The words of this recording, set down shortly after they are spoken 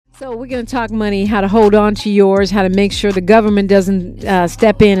So we're going to talk money, how to hold on to yours, how to make sure the government doesn't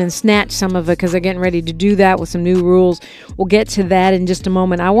step in and snatch some of it because they're getting ready to do that with some new rules. We'll get to that in just a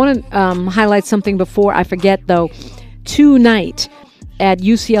moment. I want to highlight something before I forget, though. Tonight at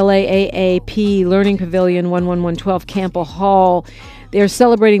UCLA AAP Learning Pavilion 11112 Campbell Hall, they're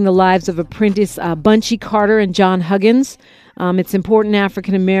celebrating the lives of apprentice Bunchy Carter and John Huggins. It's important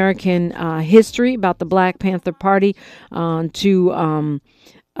African-American history about the Black Panther Party to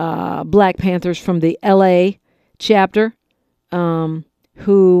Black Panthers from the L.A. chapter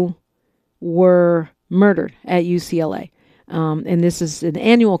who were murdered at UCLA. And this is an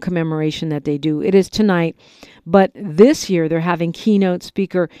annual commemoration that they do. It is tonight, but this year they're having keynote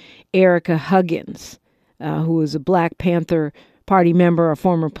speaker Erica Huggins, who is a Black Panther Party member, a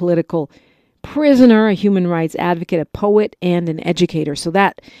former political prisoner, a human rights advocate, a poet, and an educator. So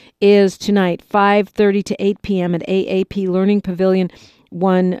that is tonight, 5:30 to 8 p.m. at AAP Learning Pavilion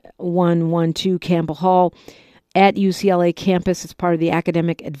 1112 Campbell Hall at UCLA campus. It's part of the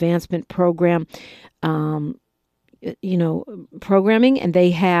Academic Advancement Program, programming, and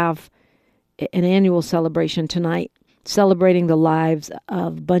they have an annual celebration tonight celebrating the lives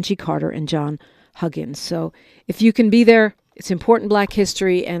of Bunchy Carter and John Huggins. So if you can be there, it's important Black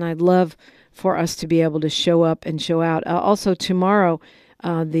history, and I'd love for us to be able to show up and show out. Also tomorrow,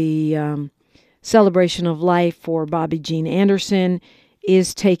 the celebration of life for Bobby Jean Anderson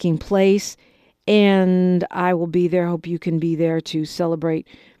is taking place, and I will be there. Hope you can be there to celebrate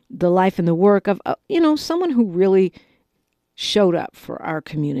the life and the work of, someone who really showed up for our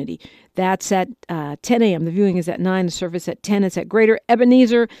community. That's at 10 a.m. The viewing is at 9, the service at 10. It's at Greater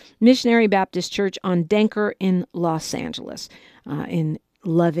Ebenezer Missionary Baptist Church on Denker in Los Angeles, in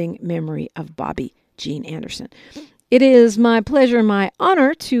loving memory of Bobby Jean Anderson. It is my pleasure and my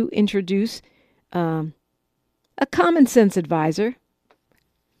honor to introduce a common sense advisor,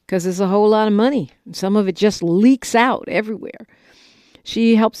 because there's a whole lot of money. Some of it just leaks out everywhere.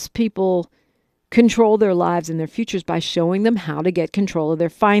 She helps people control their lives and their futures by showing them how to get control of their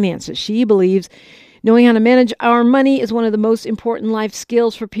finances. She believes knowing how to manage our money is one of the most important life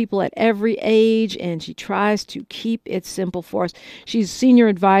skills for people at every age, and she tries to keep it simple for us. She's senior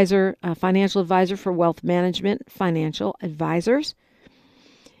advisor, financial advisor for Wealth Management Financial Advisors,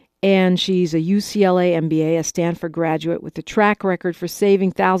 and she's a UCLA MBA, a Stanford graduate with a track record for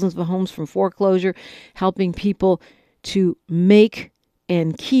saving thousands of homes from foreclosure, helping people to make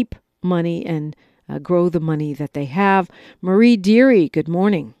and keep money and grow the money that they have. Marie Deary, good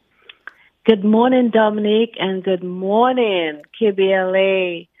morning. Good morning, Dominique, and good morning,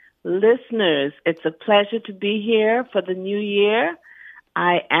 KBLA listeners. It's a pleasure to be here for the new year.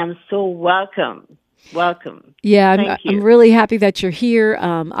 I am so welcome. Yeah, I'm really happy that you're here.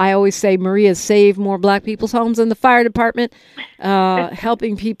 I always say Maria's saved more Black people's homes than the fire department,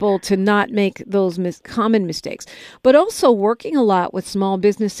 helping people to not make those common mistakes, but also working a lot with small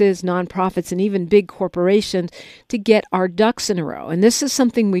businesses, nonprofits, and even big corporations to get our ducks in a row. And this is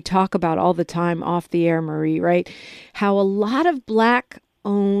something we talk about all the time off the air, Marie, right? How a lot of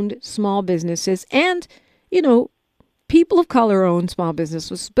Black-owned small businesses and, people of color-owned small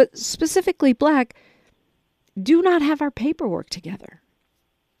businesses, but specifically Black, do not have our paperwork together.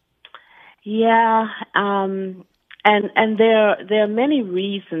 Yeah, and there are many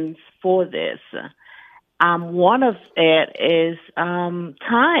reasons for this. One of it is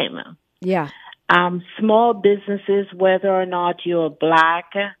time. Yeah. Small businesses, whether or not you're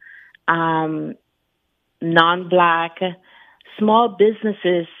Black, non-Black, small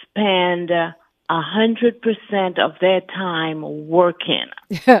businesses spend 100% of their time working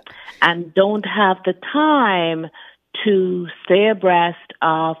and don't have the time to stay abreast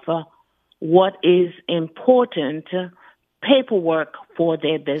of what is important paperwork for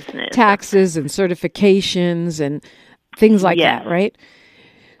their business. Taxes and certifications and things like that, right?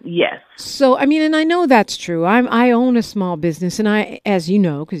 Yes. So, and I know that's true. I own a small business, and I, as you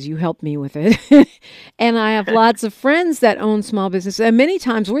know, because you helped me with it, and I have lots of friends that own small businesses, and many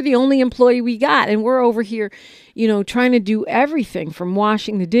times we're the only employee we got, and we're over here, trying to do everything from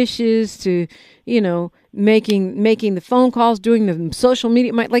washing the dishes to, making the phone calls, doing the social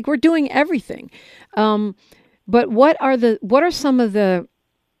media, like we're doing everything. But what are some of the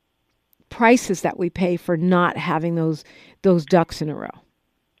prices that we pay for not having those ducks in a row?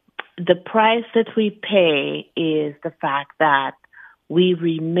 The price that we pay is the fact that we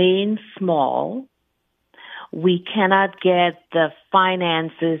remain small. We cannot get the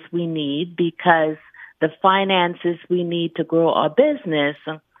finances we need because the finances we need to grow our business,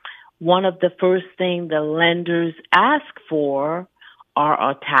 one of the first things the lenders ask for are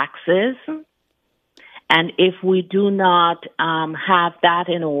our taxes And if we do not have that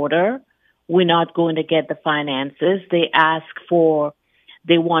in order, we're not going to get the finances. They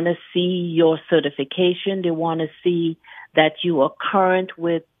want to see your certification. They want to see that you are current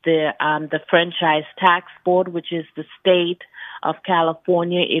with the franchise tax board, which is the state of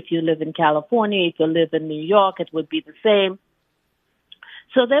California. If you live in California, if you live in New York, it would be the same.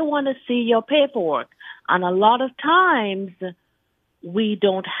 So they want to see your paperwork. And a lot of times we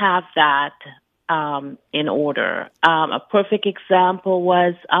don't have that in order. A perfect example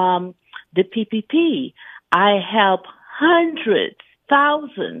was the PPP. I help hundreds,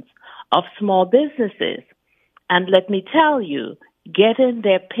 thousands of small businesses. And let me tell you, getting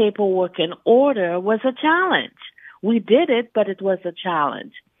their paperwork in order was a challenge. We did it, but it was a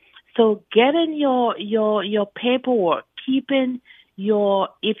challenge. So getting your paperwork, keeping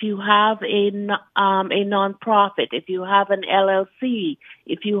if you have a nonprofit, if you have an LLC,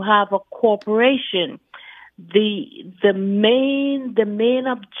 if you have a corporation, the main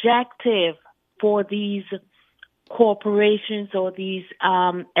objective for these corporations or these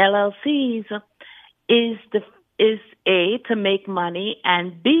LLCs is A, to make money,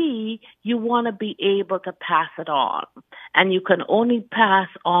 and B, you want to be able to pass it on. And you can only pass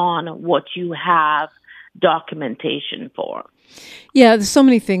on what you have documentation for. Yeah, there's so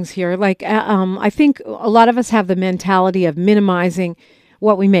many things here. Like, I think a lot of us have the mentality of minimizing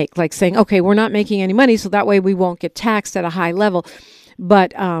what we make, like saying, okay, we're not making any money, so that way we won't get taxed at a high level.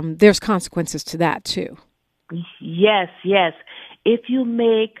 But there's consequences to that too. Yes. If you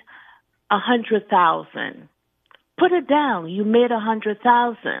make 100,000, put it down. You made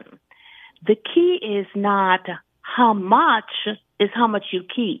 100,000. The key is not how much, is how much you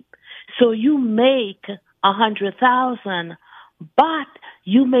keep. So you make 100,000, but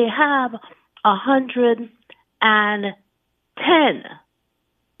you may have 110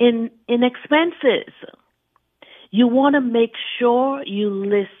 in expenses. You want to make sure you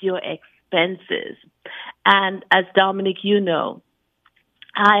list your expenses. And as Dominic, you know,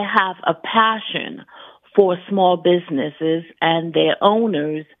 I have a passion for small businesses and their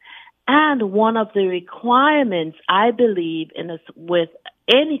owners. And one of the requirements, I believe, with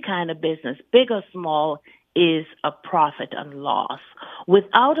any kind of business, big or small, is a profit and loss.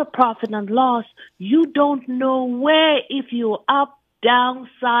 Without a profit and loss, you don't know where, if you're up,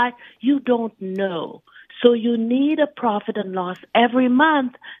 downside, you don't know. So you need a profit and loss every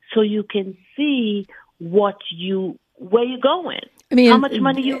month so you can see where you're going. I mean, how much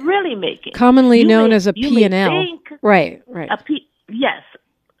money you're really making. Commonly known as a P&L. Right. Yes,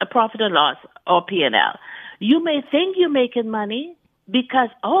 a profit and loss or P&L. You may think you're making money because,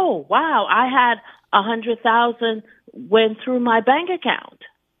 oh, wow, I had 100,000 went through my bank account.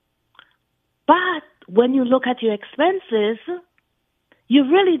 But when you look at your expenses, you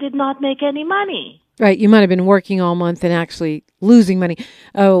really did not make any money. Right. You might have been working all month and actually losing money.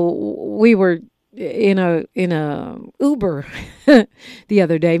 Oh, we were in a Uber the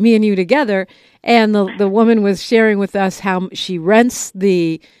other day, me and you together, and the woman was sharing with us how she rents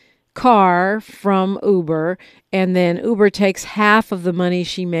the car from Uber, and then Uber takes half of the money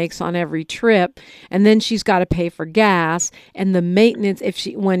she makes on every trip, and then she's got to pay for gas and the maintenance.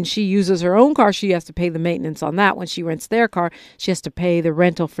 When she uses her own car, she has to pay the maintenance on that. When she rents their car, she has to pay the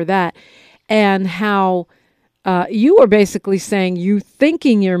rental for that. And how you were basically saying you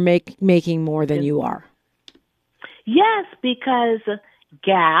thinking you're making more than you are. Yes, because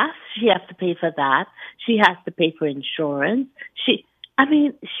gas, she has to pay for that. She has to pay for insurance. She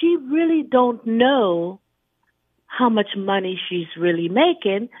really don't know how much money she's really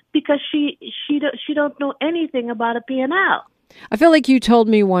making because she don't know anything about a P&L. I feel like you told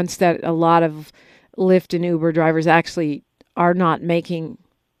me once that a lot of Lyft and Uber drivers actually are not making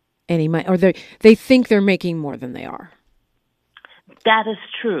any money, or they think they're making more than they are. That is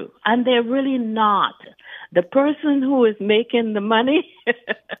true. And they're really not. The person who is making the money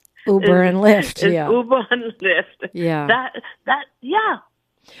Uber and Lyft. Is yeah. Uber and Lyft. Yeah. Yeah.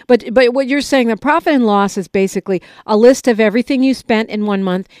 But what you're saying, the profit and loss is basically a list of everything you spent in 1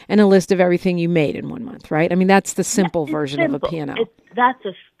 month and a list of everything you made in 1 month, right? I mean, that's the simple version of a P&L. That's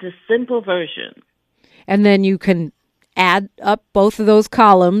the simple version. And then you can add up both of those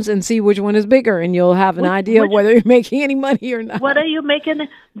columns and see which one is bigger, and you'll have an idea of whether you're making any money or not. What are you making?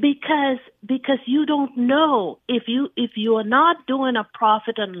 Because you don't know if you are not doing a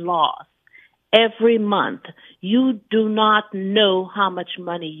profit and loss every month, you do not know how much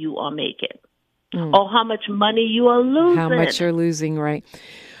money you are making or how much money you are losing. How much you're losing, right?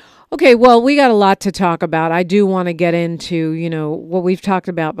 Okay, well, we got a lot to talk about. I do want to get into, what we've talked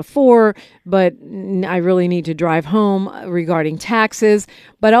about before, but I really need to drive home regarding taxes.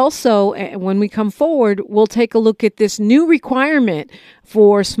 But also, when we come forward, we'll take a look at this new requirement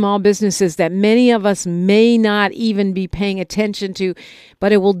for small businesses that many of us may not even be paying attention to,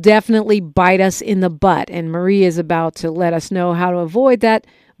 but it will definitely bite us in the butt. And Marie is about to let us know how to avoid that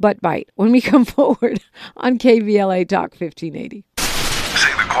butt bite when we come forward on KBLA Talk 1580.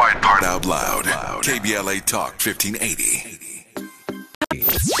 Say the quiet part out loud. KBLA Talk 1580.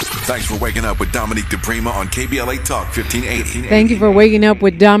 Thanks for waking up with Dominique DePrima on KBLA Talk 1580. Thank you for waking up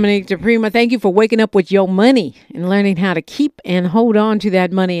with Dominique DePrima. Thank you for waking up with your money and learning how to keep and hold on to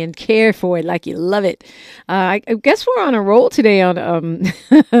that money and care for it like you love it. I guess we're on a roll today on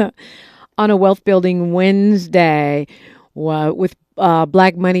on a Wealth Building Wednesday with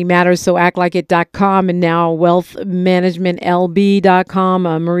Black Money Matters, so actlikeit.com and now wealthmanagementlb.com.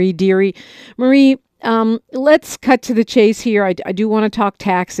 Marie Deary. Marie, let's cut to the chase here. I do want to talk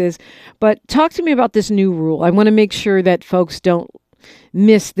taxes, but talk to me about this new rule. I want to make sure that folks don't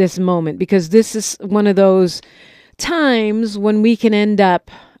miss this moment, because this is one of those times when we can end up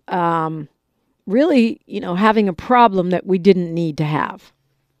really, having a problem that we didn't need to have.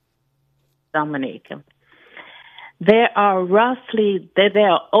 Dominique, there are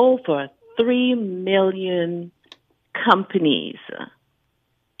over 3 million companies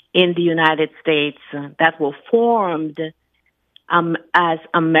in the United States that were formed as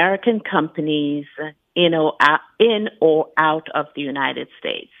American companies in or out of the United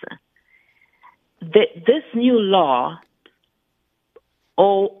States. This new law,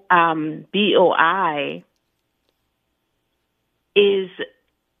 BOI, is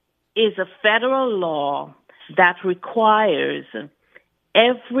a federal law that requires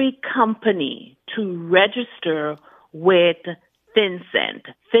every company to register with FinCEN.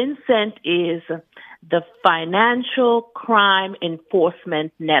 FinCEN is the Financial Crime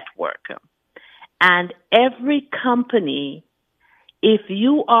Enforcement Network. And every company, if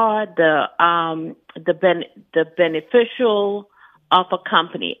you are the beneficial of a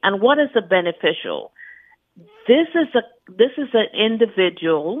company, and what is a beneficial? This is an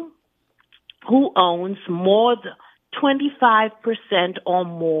individual who owns more than 25% or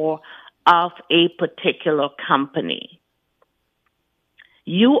more of a particular company.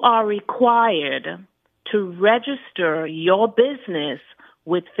 You are required to register your business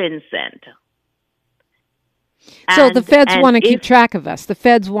with FinCEN. So the feds want to keep track of us. The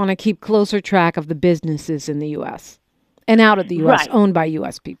feds want to keep closer track of the businesses in the U.S. and out of the U.S., right, owned by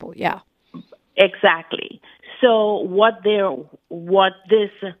U.S. people. Yeah, exactly. So what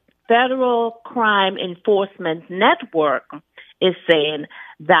this Federal Crime Enforcement Network is saying,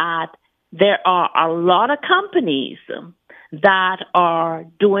 that there are a lot of companies that are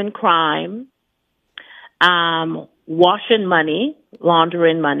doing crime, washing money,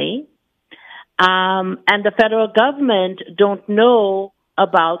 laundering money, and the federal government don't know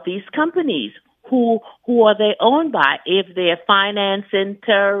about these companies. Who are they owned by? If they're financing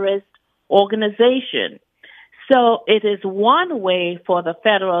terrorist organization. So it is one way for the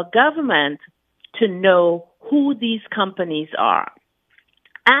federal government to know who these companies are.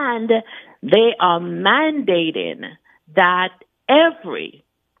 And they are mandating that every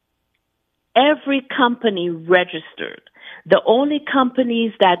company registered. The only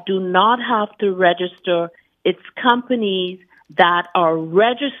companies that do not have to register, it's companies that are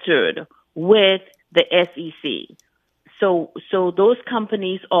registered with the SEC. So those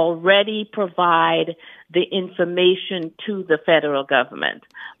companies already provide the information to the federal government,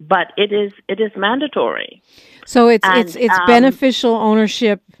 but it is mandatory. So it's beneficial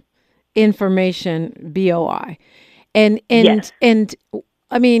ownership information, BOI, and yes. And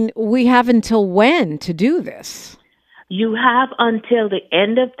I mean, we have until when to do this? You have until the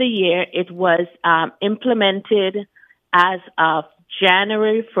end of the year. It was implemented as of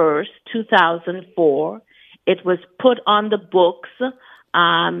January 1st, 2004. It was put on the books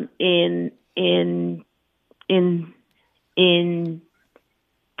in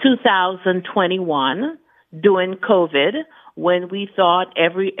 2021 during COVID, when we thought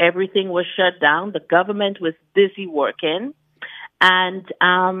everything was shut down. The government was busy working, and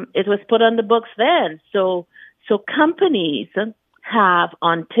it was put on the books then. So companies have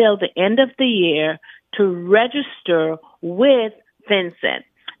until the end of the year to register with FinCEN.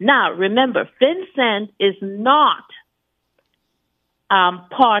 Now, remember, FinCEN is not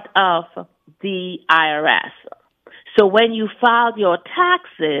part of the IRS. So when you file your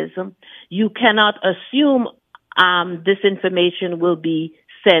taxes, you cannot assume this information will be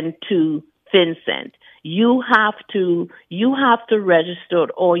sent to FinCEN. you have to register,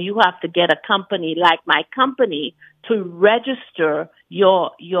 or you have to get a company like my company to register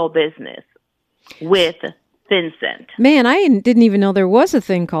your business with FinCEN. Man, didn't even know there was a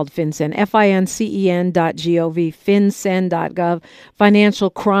thing called FinCEN, FINCEN.gov, FinCEN.gov, Financial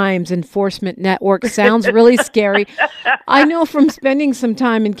Crimes Enforcement Network. Sounds really scary. I know from spending some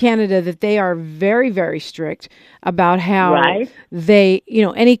time in Canada that they are very, very strict about how Right. they,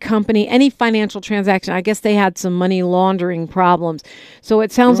 any company, any financial transaction, I guess they had some money laundering problems. So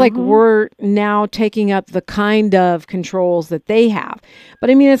it sounds like Mm-hmm. we're now taking up the kind of controls that they have. But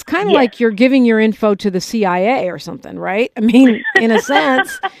I mean, it's kind of Yes. like you're giving your info to the CIA or something, right? I mean, in a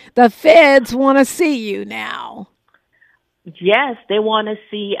sense, the feds want to see you now. Yes, they want to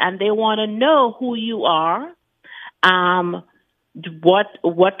see and they want to know who you are, um,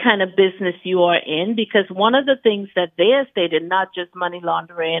 what kind of business you are in, because one of the things that they have stated, not just money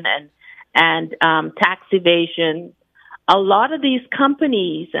laundering and tax evasion, a lot of these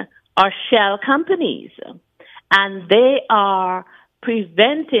companies are shell companies, and they are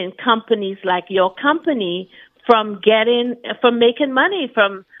preventing companies like your company from making money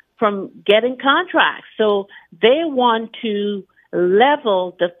from getting contracts. So they want to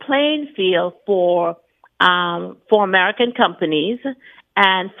level the playing field for American companies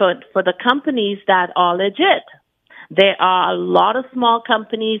and for the companies that are legit. There are a lot of small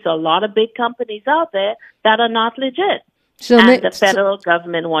companies, a lot of big companies out there that are not legit. So, And the federal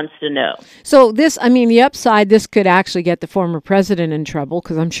government wants to know. so this, I mean, the upside, this could actually get the former president in trouble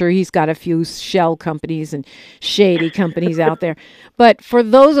because I'm sure he's got a few shell companies and shady companies out there. But for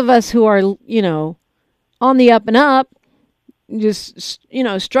those of us who are, on the up and up, just,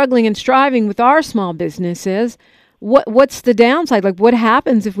 struggling and striving with our small businesses, what's the downside? Like, what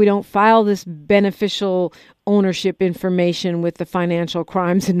happens if we don't file this beneficial ownership information with the Financial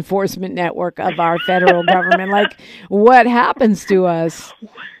Crimes Enforcement Network of our federal government? Like, what happens to us?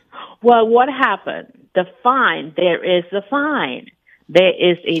 Well, what happened? The fine, there is a fine. There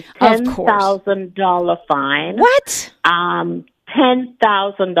is a Of course. $10,000 fine. What?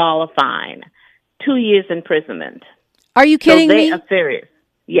 $10,000 fine. 2 years imprisonment. Are you kidding so they me? are serious.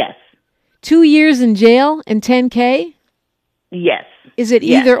 Yes. 2 years in jail and $10K? Yes. Is it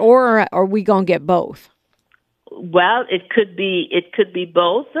Yes. either or are we gonna get both? Well, it could be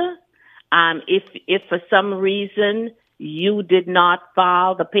both. If for some reason you did not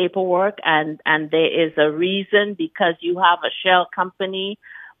file the paperwork and there is a reason because you have a shell company,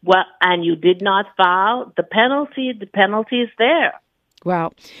 well, and you did not file, the penalty is there.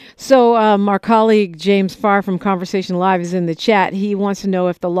 Wow. So our colleague James Farr from Conversation Live is in the chat. He wants to know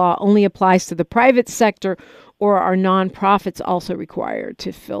if the law only applies to the private sector or are nonprofits also required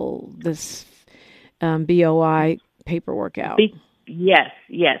to fill this BOI paperwork out? Yes.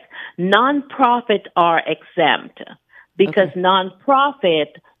 Nonprofit are exempt because nonprofit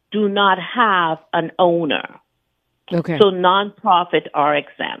do not have an owner. Okay. So nonprofit are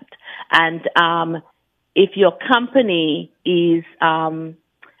exempt. And if your company is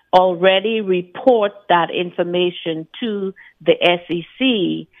already report that information to the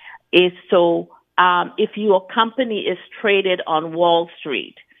SEC, if your company is traded on Wall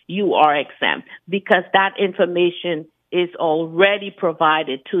Street, you are exempt because that information is already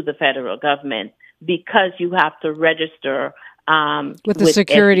provided to the federal government because you have to register with the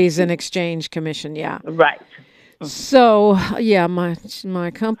Securities SEC. and Exchange Commission, yeah. Right. So, yeah, my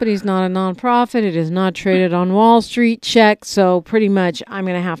company's not a nonprofit. It is not traded on Wall Street. Check. So pretty much I'm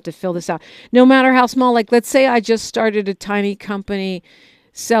going to have to fill this out. No matter how small, like let's say I just started a tiny company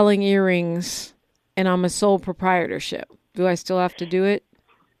selling earrings and I'm a sole proprietorship. Do I still have to do it?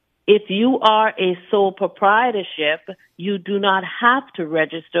 If you are a sole proprietorship, you do not have to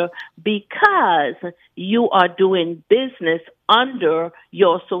register because you are doing business under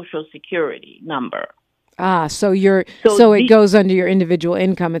your Social Security number. Ah, so it goes under your individual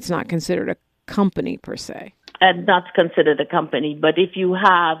income. It's not considered a company per se. And not considered a company. But if you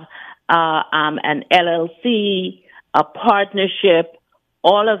have an LLC, a partnership,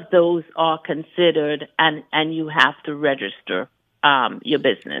 all of those are considered, and you have to register your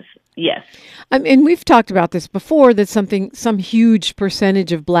business. Yes. And we've talked about this before, that some huge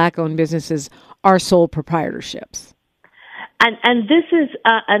percentage of Black-owned businesses are sole proprietorships. And this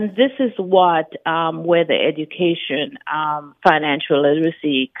is what where the education, financial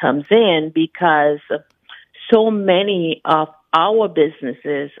literacy comes in, because so many of our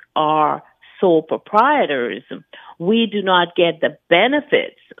businesses are sole proprietors. We do not get the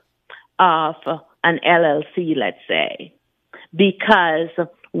benefits of an LLC, let's say, because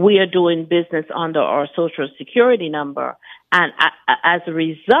we are doing business under our Social Security number, and as a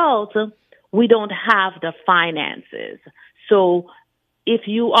result, we don't have the finances. So if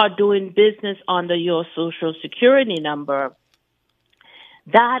you are doing business under your Social Security number,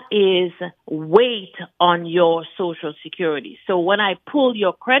 that is weight on your Social Security. So when I pull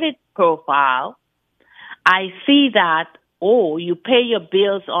your credit profile, I see that, oh, you pay your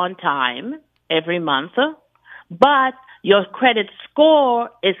bills on time every month, but your credit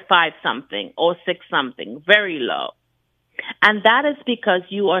score is 5 something or 6 something, very low. And that is because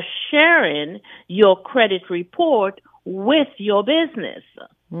you are sharing your credit report with your business.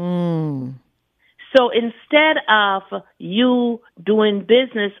 Mm. So instead of you doing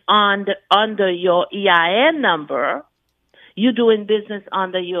business under your EIN number, you doing business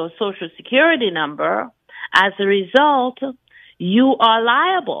under your Social Security number. As a result, you are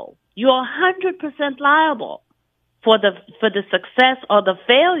liable. You are 100% liable for the success or the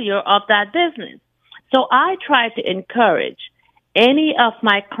failure of that business. So I try to encourage any of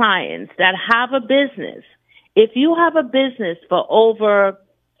my clients that have a business. If you have a business for over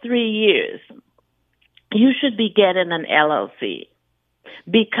 3 years, you should be getting an LLC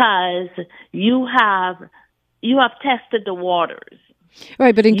because you have tested the waters.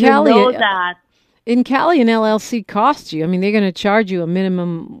 Right, but in You Cali, know that an LLC costs you. I mean, they're going to charge you a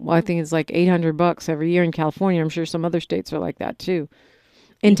minimum. Well, I think it's like $800 every year in California. I'm sure some other states are like that too.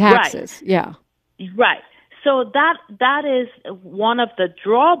 In taxes, right. Yeah. Right. So that is one of the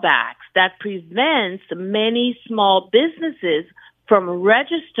drawbacks that prevents many small businesses from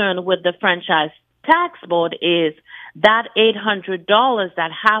registering with the franchise tax board is that $800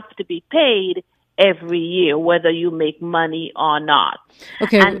 that have to be paid every year, whether you make money or not.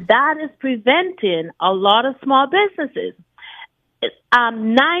 Okay. And that is preventing a lot of small businesses.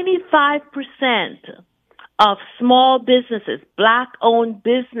 95% of small businesses, Black-owned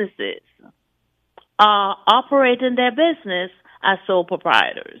businesses, are operating their business as sole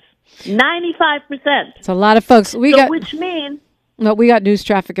proprietors. 95%. It's a lot of folks. Which means... No, we got news,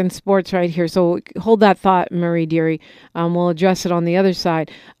 traffic, and sports right here. So hold that thought, Marie Deary. We'll address it on the other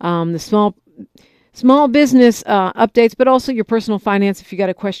side. The small business updates, but also your personal finance. If you got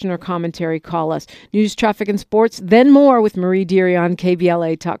a question or commentary, call us. News, traffic, and sports, then more with Marie Deary on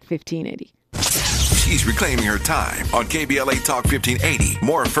KBLA Talk 1580. She's reclaiming her time on KBLA Talk 1580.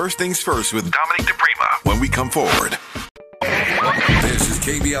 More First Things First with Dominic DePrima when we come forward. This is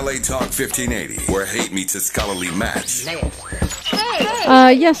KBLA Talk 1580, where hate meets a scholarly match.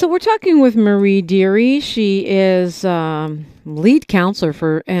 So we're talking with Marie Deary. She is lead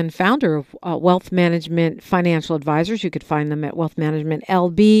counselor and founder of Wealth Management Financial Advisors. You could find them at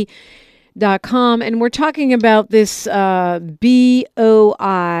wealthmanagementlb.com. And we're talking about this BOI,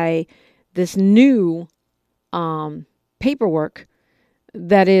 this new paperwork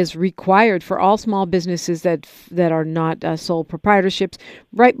that is required for all small businesses that are not sole proprietorships.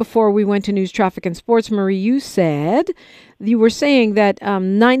 Right before we went to news, traffic, and sports, Marie, you were saying that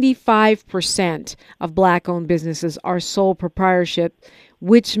 95% of Black-owned businesses are sole proprietorship,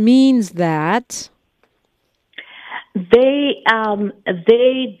 which means that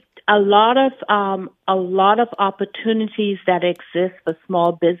a lot of opportunities that exist for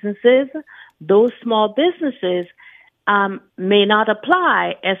small businesses. Those small businesses may not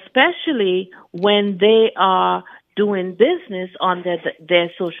apply, especially when they are doing business under their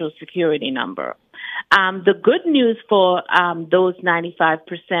Social Security number. The good news for those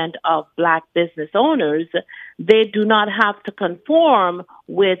 95% of Black business owners, they do not have to conform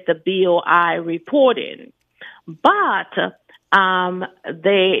with the BOI reporting. But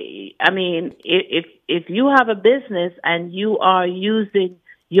if you have a business and you are using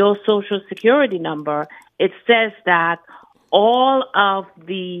your Social Security number, it says that all of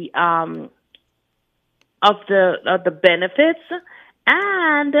the benefits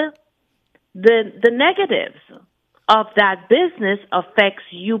and the negatives of that business affects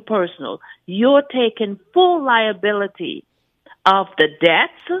you personal. You're taking full liability of the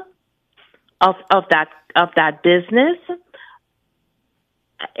debts of that business.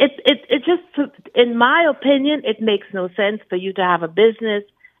 It just, in my opinion, it makes no sense for you to have a business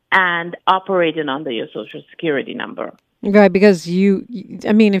and operating under your Social Security number. Right, because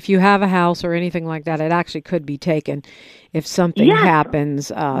if you have a house or anything like that, it actually could be taken if something happens,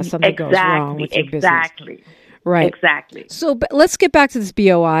 something goes wrong with your business. Exactly. Right. Exactly. So but let's get back to this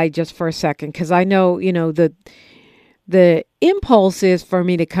BOI just for a second, because I know, the impulse is for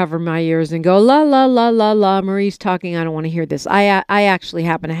me to cover my ears and go, la, la, la, la, la, Marie's talking, I don't want to hear this. I actually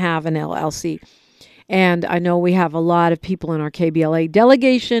happen to have an LLC. And I know we have a lot of people in our KBLA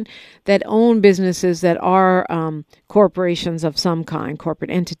delegation that own businesses that are corporations of some kind,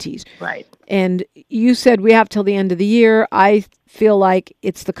 corporate entities. Right. And you said we have till the end of the year. I feel like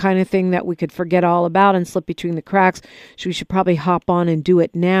it's the kind of thing that we could forget all about and slip between the cracks. So we should probably hop on and do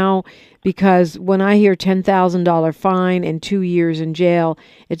it now, because when I hear $10,000 fine and 2 years in jail,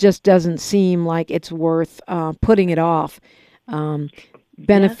 it just doesn't seem like it's worth putting it off.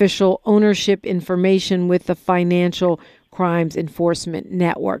 Beneficial ownership information with the Financial Crimes Enforcement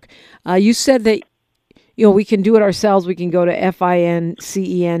Network. You said that we can do it ourselves. We can go to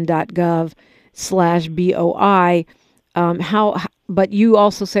fincen.gov/BOI. But you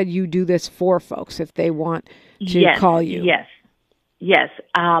also said you do this for folks if they want to call you. Yes.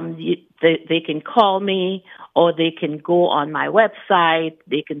 They can call me, or they can go on my website.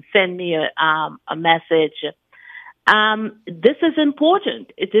 They can send me a message. This is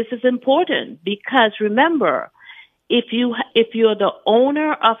important. This is important because remember, if you're the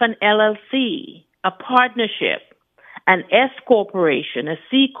owner of an LLC, a partnership, an S corporation, a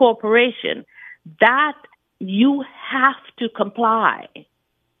C corporation, that you have to comply.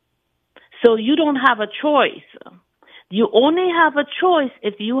 So you don't have a choice. You only have a choice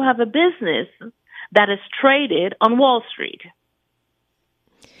if you have a business that is traded on Wall Street.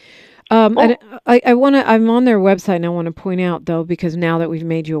 And I'm on their website, and I want to point out, though, because now that we've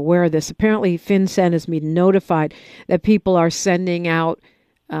made you aware of this, apparently FinCEN has been notified that people are sending out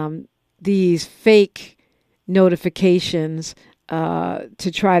these fake notifications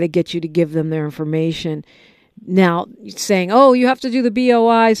to try to get you to give them their information. Now, saying, oh, you have to do the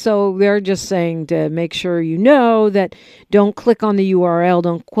BOI, so they're just saying to make sure you know that don't click on the URL,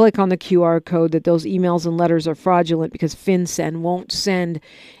 don't click on the QR code, that those emails and letters are fraudulent because FinCEN won't send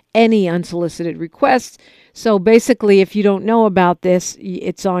any unsolicited requests. So basically, if you don't know about this,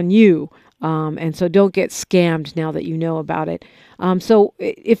 it's on you. And so don't get scammed now that you know about it. So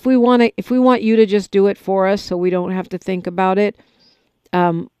if we want you to just do it for us so we don't have to think about it,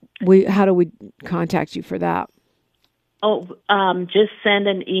 how do we contact you for that? Just send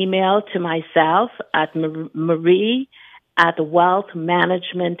an email to myself at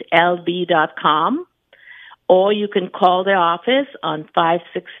marie@wealthmanagementlb.com, or you can call the office on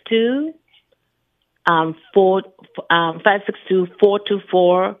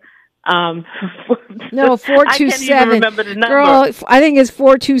 562-424. No, 427. I can't even remember the number. Girl, I think it's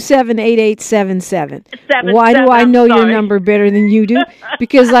 427-8877. Why do I know your number better than you do?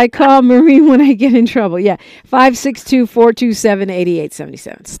 Because I call Marie when I get in trouble. Yeah,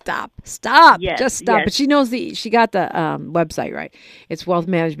 562-427-8877. Stop. Yes, Just stop. yes. But she knows she got the website right. It's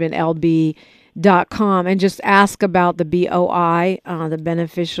wealthmanagementlb.com, and just ask about the BOI, the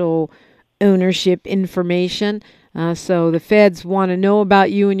beneficial ownership information. So the feds want to know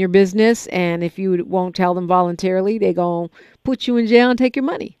about you and your business, and if you won't tell them voluntarily, they're going to put you in jail and take your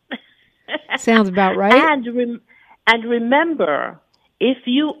money. Sounds about right. And remember, if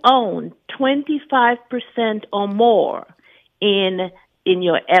you own 25% or more in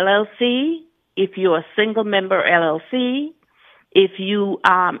your LLC, if you're a single member LLC, if you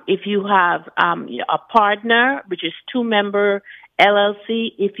have a partner, which is 2-member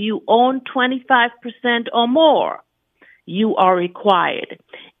LLC, if you own 25% or more, you are required.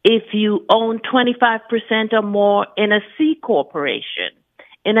 If you own 25% or more in a C corporation,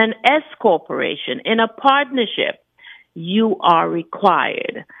 in an S corporation, in a partnership, you are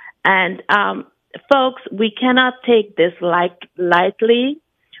required. And folks, we cannot take this lightly.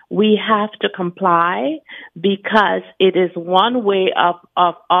 We have to comply because it is one way of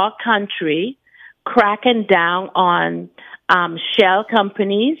our country cracking down on shell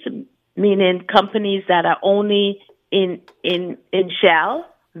companies, meaning companies that are only in shell.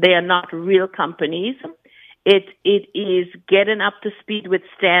 They are not real companies. It is getting up to speed with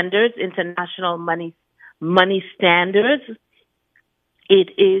standards, international money standards.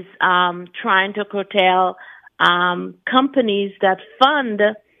 It is trying to curtail companies that fund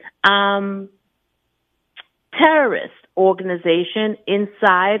terrorist organization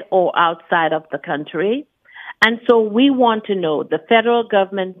inside or outside of the country. And so we want to know, the federal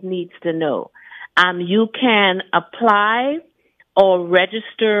government needs to know. You can apply or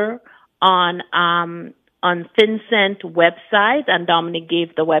register on FinCEN website, and Dominic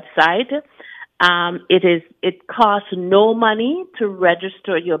gave the website. It costs no money to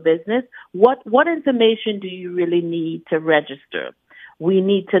register your business. What information do you really need to register? We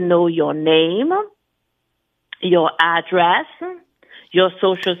need to know your name, your address, your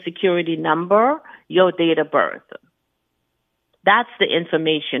social security number, your date of birth. That's the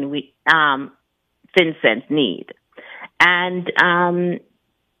information we FinCEN need. And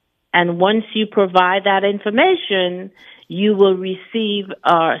And once you provide that information, you will receive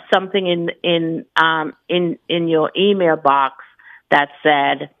something in your email box that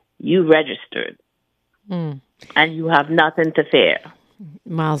said you registered, and you have nothing to fear.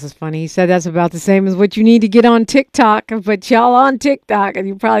 Miles is funny. He said that's about the same as what you need to get on TikTok, but y'all on TikTok and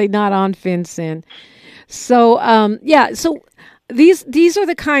you're probably not on FinCEN. So, so these are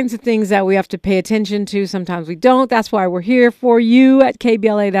the kinds of things that we have to pay attention to. Sometimes we don't. That's why we're here for you at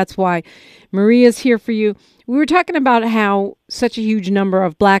KBLA. That's why Maria's here for you. We were talking about how such a huge number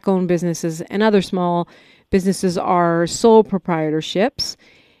of Black-owned businesses and other small businesses are sole proprietorships.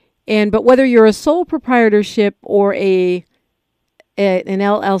 But whether you're a sole proprietorship or an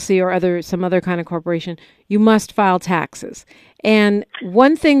LLC or some other kind of corporation, you must file taxes. And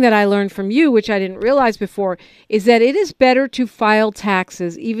one thing that I learned from you, which I didn't realize before, is that it is better to file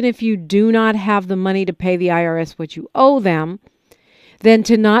taxes even if you do not have the money to pay the IRS what you owe them, than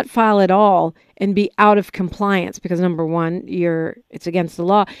to not file at all and be out of compliance, because number one, it's against the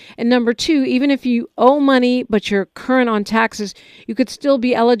law. And number two, even if you owe money but you're current on taxes, you could still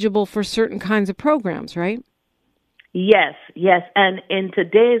be eligible for certain kinds of programs, right? Yes. And in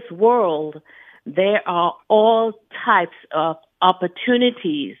today's world, there are all types of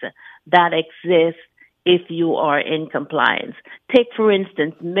opportunities that exist if you are in compliance. Take, for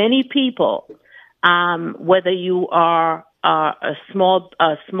instance, many people, whether you are a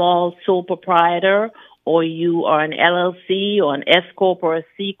small sole proprietor, or you are an LLC or an S Corp or a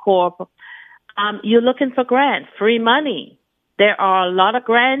C Corp, you're looking for grants, free money. There are a lot of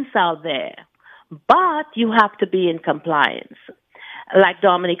grants out there, but you have to be in compliance. Like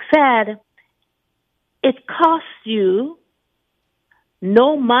Dominic said, it costs you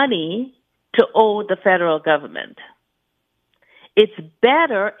no money to owe the federal government. It's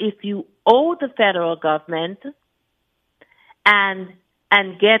better if you owe the federal government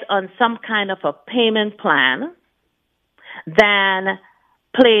and get on some kind of a payment plan than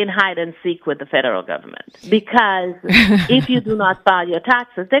playing hide and seek with the federal government. Because if you do not file your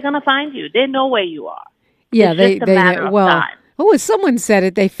taxes, they're going to find you. They know where you are. Yeah, it's just a matter of time. Oh, someone said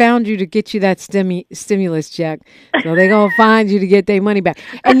it. They found you to get you that stimulus check. So they're going to find you to get their money back.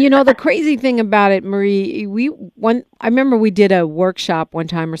 And the crazy thing about it, Marie, I remember we did a workshop one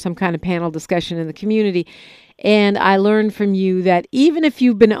time or some kind of panel discussion in the community. And I learned from you that even if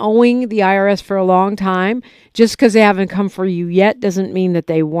you've been owing the IRS for a long time, just because they haven't come for you yet doesn't mean that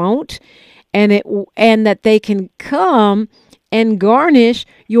they won't. And that they can come and garnish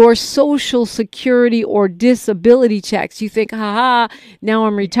your Social Security or disability checks. You think, now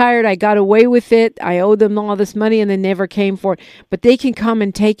I'm retired, I got away with it, I owe them all this money and they never came for it. But they can come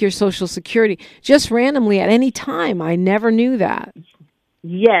and take your Social Security just randomly at any time. I never knew that.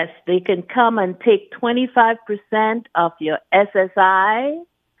 Yes, they can come and take 25% of your SSI,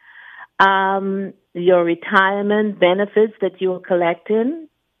 your retirement benefits that you're collecting.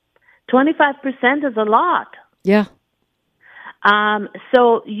 25% is a lot. Yeah.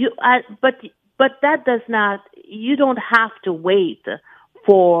 So but that does not. You don't have to wait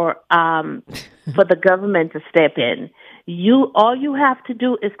for the government to step in. All you have to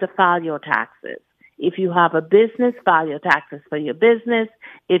do is to file your taxes. If you have a business, file your taxes for your business.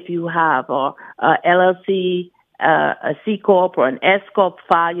 If you have a LLC, a C Corp, or an S Corp,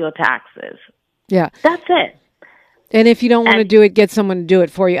 file your taxes. Yeah. That's it. And if you don't want to do it, get someone to do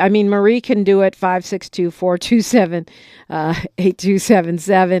it for you. I mean, Marie can do it,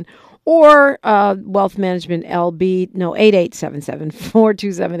 562-427-8277, or Wealth Management LB,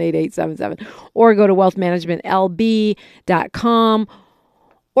 8877-427-8877, or go to wealthmanagementlb.com.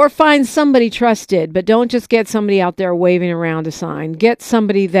 Or find somebody trusted, but don't just get somebody out there waving around a sign. Get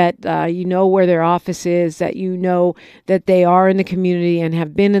somebody that you know where their office is, that you know that they are in the community and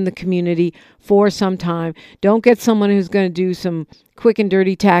have been in the community for some time. Don't get someone who's going to do some quick and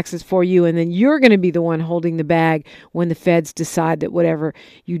dirty taxes for you, and then you're going to be the one holding the bag when the feds decide that whatever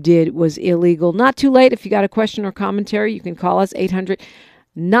you did was illegal. Not too late. If you got a question or commentary, you can call us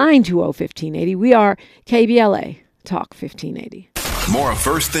 800-920-1580. We are KBLA Talk 1580. More of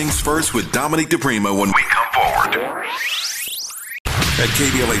First Things First with Dominic DePrima when we come forward. At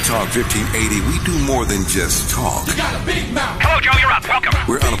KBLA Talk 1580, we do more than just talk. You got a big mouth. Hello, Joe, you're up. Welcome.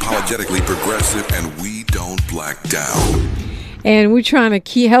 We're unapologetically progressive, and we don't black down. And we're trying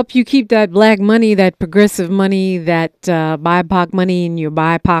to help you keep that black money, that progressive money, that BIPOC money in your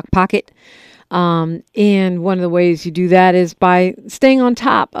BIPOC pocket. And one of the ways you do that is by staying on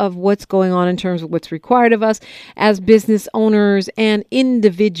top of what's going on in terms of what's required of us as business owners and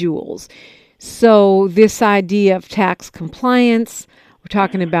individuals. So this idea of tax compliance, we're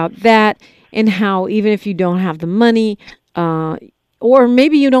talking about that, and how even if you don't have the money, or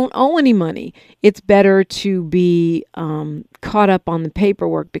maybe you don't owe any money. It's better to be caught up on the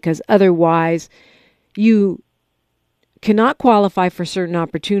paperwork, because otherwise you cannot qualify for certain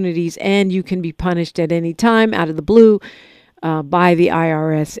opportunities, and you can be punished at any time out of the blue by the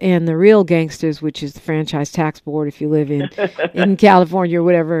IRS and the real gangsters, which is the Franchise Tax Board if you live in California or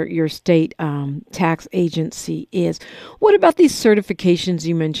whatever your state tax agency is. What about these certifications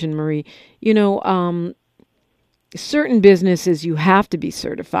you mentioned, Marie? You know, certain businesses you have to be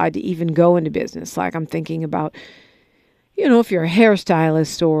certified to even go into business. Like I'm thinking about, you know, if you're a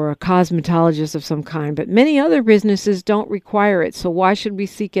hairstylist or a cosmetologist of some kind, but many other businesses don't require it. So why should we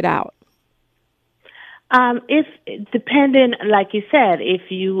seek it out? If depending, like you said, if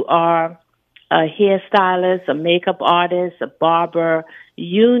you are a hairstylist, a makeup artist, a barber,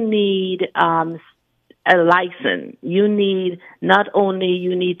 you need a license. You need not only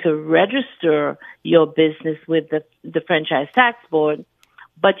you need to register your business with the Franchise Tax Board,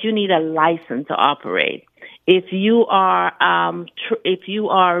 but you need a license to operate. If you are if you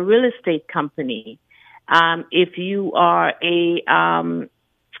are a real estate company, if you are a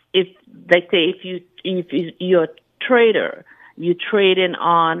if like say if you're a trader, you trading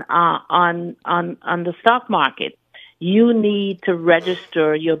on the stock market, you need to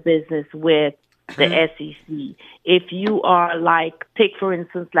register your business with the SEC. If you are like, take for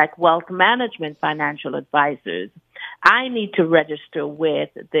instance, like wealth management financial advisors, I need to register with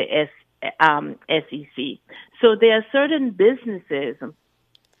the SEC. So there are certain businesses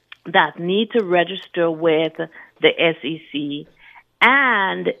that need to register with the SEC.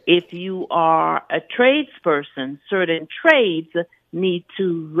 And if you are a tradesperson, certain trades need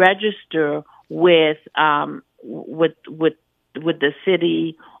to register with the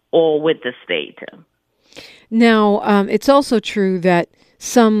city or with the state. Now, it's also true that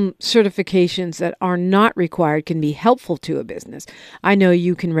some certifications that are not required can be helpful to a business. I know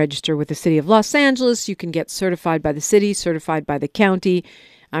you can register with the city of Los Angeles. You can get certified by the city, certified by the county.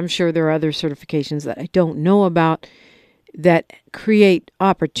 I'm sure there are other certifications that I don't know about that create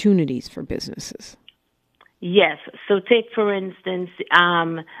opportunities for businesses. Yes. So take, for instance,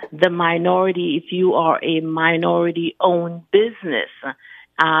 the minority, if you are a minority-owned business,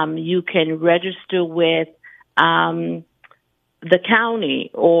 you can register with the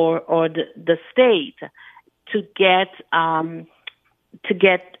county or the state to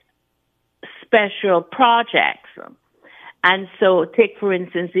get special projects. And so take, for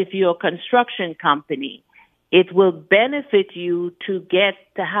instance, if you're a construction company, it will benefit you to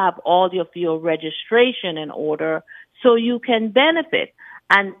have all of your registration in order so you can benefit.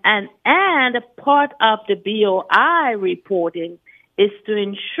 And a part of the BOI reporting is to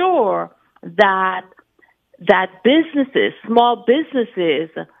ensure that businesses, small businesses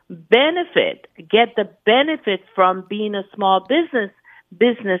get the benefit from being a small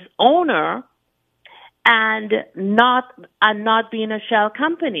business owner and not being a shell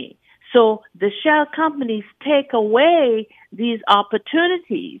company. So the shell companies take away these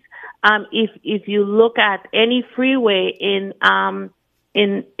opportunities. If you look at any freeway in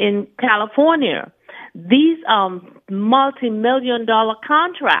California, these are multi-million-dollar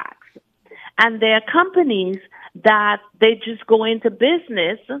contracts, and there are companies that they just go into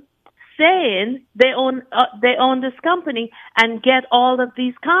business saying they own this company and get all of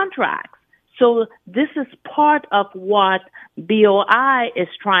these contracts. So this is part of what BOI is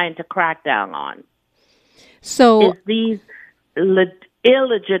trying to crack down on. So is these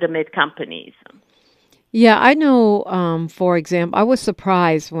illegitimate companies. Yeah, I know. For example, I was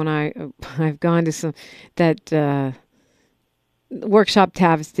surprised when I've gone to some that workshop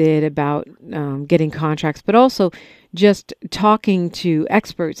Tavis did about getting contracts, but also just talking to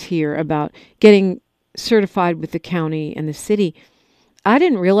experts here about getting certified with the county and the city. I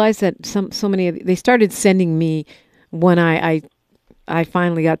didn't realize that so many of they started sending me when I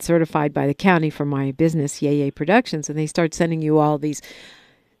finally got certified by the county for my business, Yay Productions, and they start sending you all these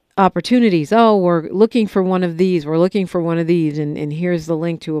opportunities. Oh, we're looking for one of these. We're looking for one of these, and here's the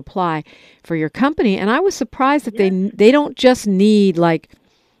link to apply for your company. And I was surprised that they don't just need like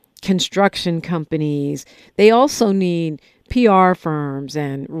construction companies. They also need PR firms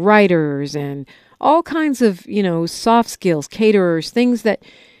and writers and all kinds of, soft skills, caterers, things that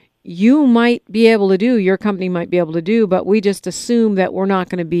you might be able to do, your company might be able to do, but we just assume that we're not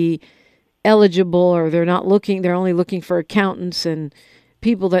going to be eligible, or they're only looking for accountants and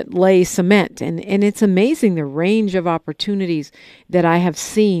people that lay cement. And it's amazing the range of opportunities that I have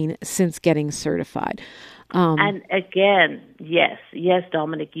seen since getting certified. And again, yes,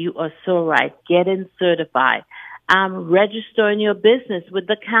 Dominic, you are so right. Getting certified. Registering your business with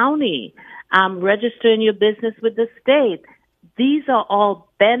the county. Registering your business with the state. these are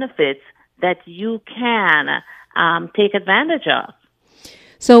all benefits that you can take advantage of.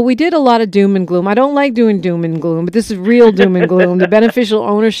 So we did a lot of doom and gloom. I don't like doing doom and gloom, but this is real doom and gloom. The beneficial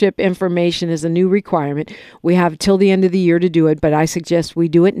ownership information is a new requirement. We have till the end of the year to do it, but I suggest we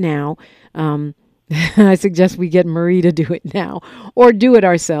do it now. I suggest we get Marie to do it now, or do it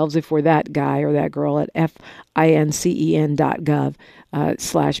ourselves if we're that guy or that girl at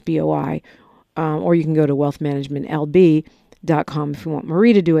fincen.gov/BOI. Or you can go to wealthmanagementlb.com if you want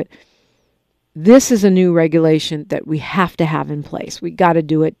Marie to do it. This is a new regulation that we have to have in place. We got to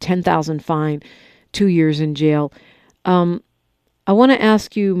do it. 10,000 fine, 2 years in jail. I want to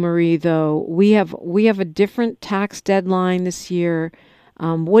ask you, Marie, though, we have a different tax deadline this year.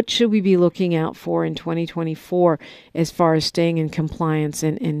 What should we be looking out for in 2024 as far as staying in compliance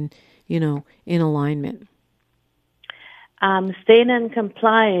and in alignment? Staying in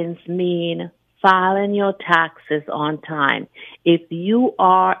compliance mean filing your taxes on time. If you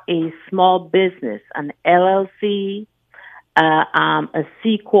are a small business, an LLC, a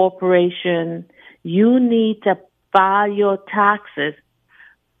C corporation, you need to file your taxes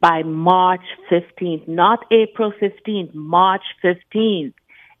by March 15th, not April 15th, March 15th.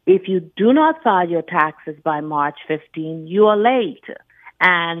 If you do not file your taxes by March 15th, you are late.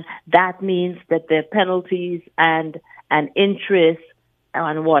 And that means that there are penalties and interest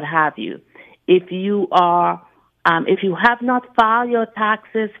and what have you. If you have not filed your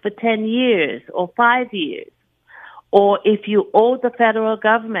taxes for 10 years or 5 years, or if you owe the federal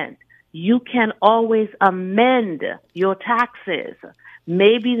government, you can always amend your taxes.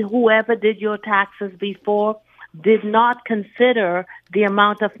 Maybe whoever did your taxes before did not consider the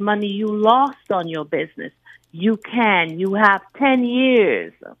amount of money you lost on your business. You have 10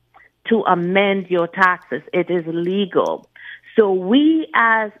 years to amend your taxes. It is legal. So we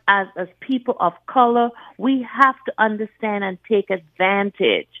as people of color, we have to understand and take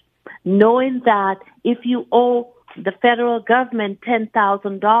advantage, knowing that if you owe the federal government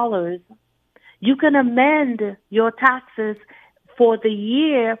 $10,000, you can amend your taxes for the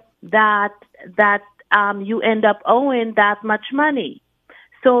year that you end up owing that much money.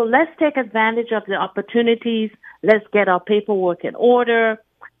 So let's take advantage of the opportunities. Let's get our paperwork in order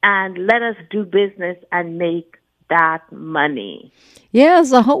and let us do business and make that money. Yeah,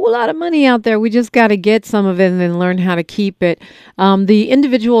 there's a whole lot of money out there. We just got to get some of it and then learn how to keep it. The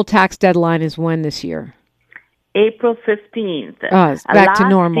individual tax deadline is when this year? April 15th. It's back to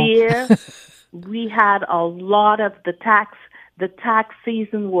normal. Last year, we had a lot of the tax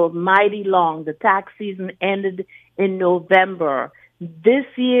season was mighty long. The tax season ended in November. This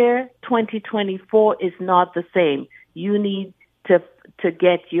year, 2024, is not the same. You need to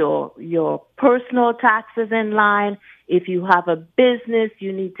get your personal taxes in line. If you have a business,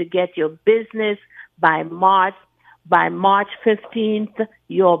 you need to get your business by March 15th.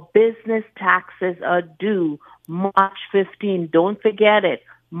 Your business taxes are due March 15th. Don't forget it.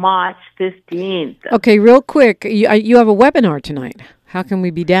 March 15th. Okay, real quick, you have a webinar tonight. How can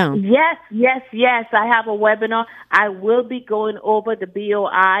we be down? Yes. I have a webinar. I will be going over the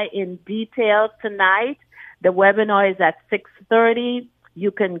BOI in detail tonight. The webinar is at 6:30.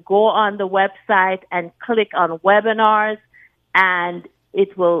 You can go on the website and click on webinars, and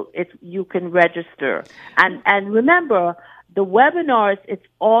you can register. And remember, the webinars, it's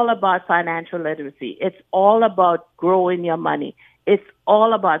all about financial literacy. It's all about growing your money. It's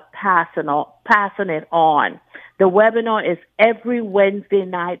all about passing it on. The webinar is every Wednesday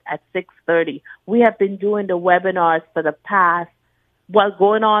night at 6:30. We have been doing the webinars for the past,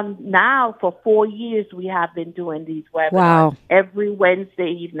 going on now for 4 years. We have been doing these webinars every Wednesday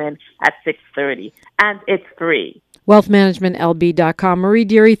evening at 6:30, and it's free. Wealthmanagementlb.com. Marie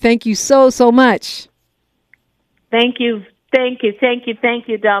Deary, thank you so much. Thank you,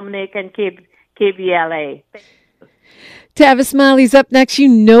 Dominic and KBLA. Tavis Smiley's up next. You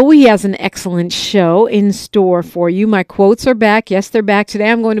know he has an excellent show in store for you. My quotes are back. Yes, they're back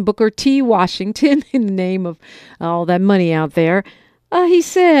today. I'm going to Booker T. Washington in the name of all that money out there. He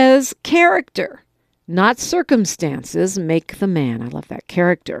says, character, not circumstances, make the man. I love that.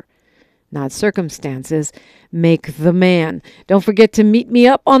 Character, not circumstances, make the man. Don't forget to meet me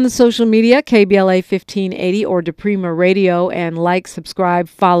up on the social media, KBLA 1580 or DePrima Radio, and like, subscribe,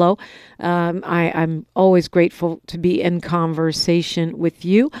 follow. I'm always grateful to be in conversation with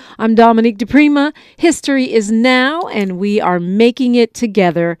you. I'm Dominique DePrima. History is now, and we are making it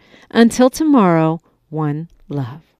together. Until tomorrow, one love.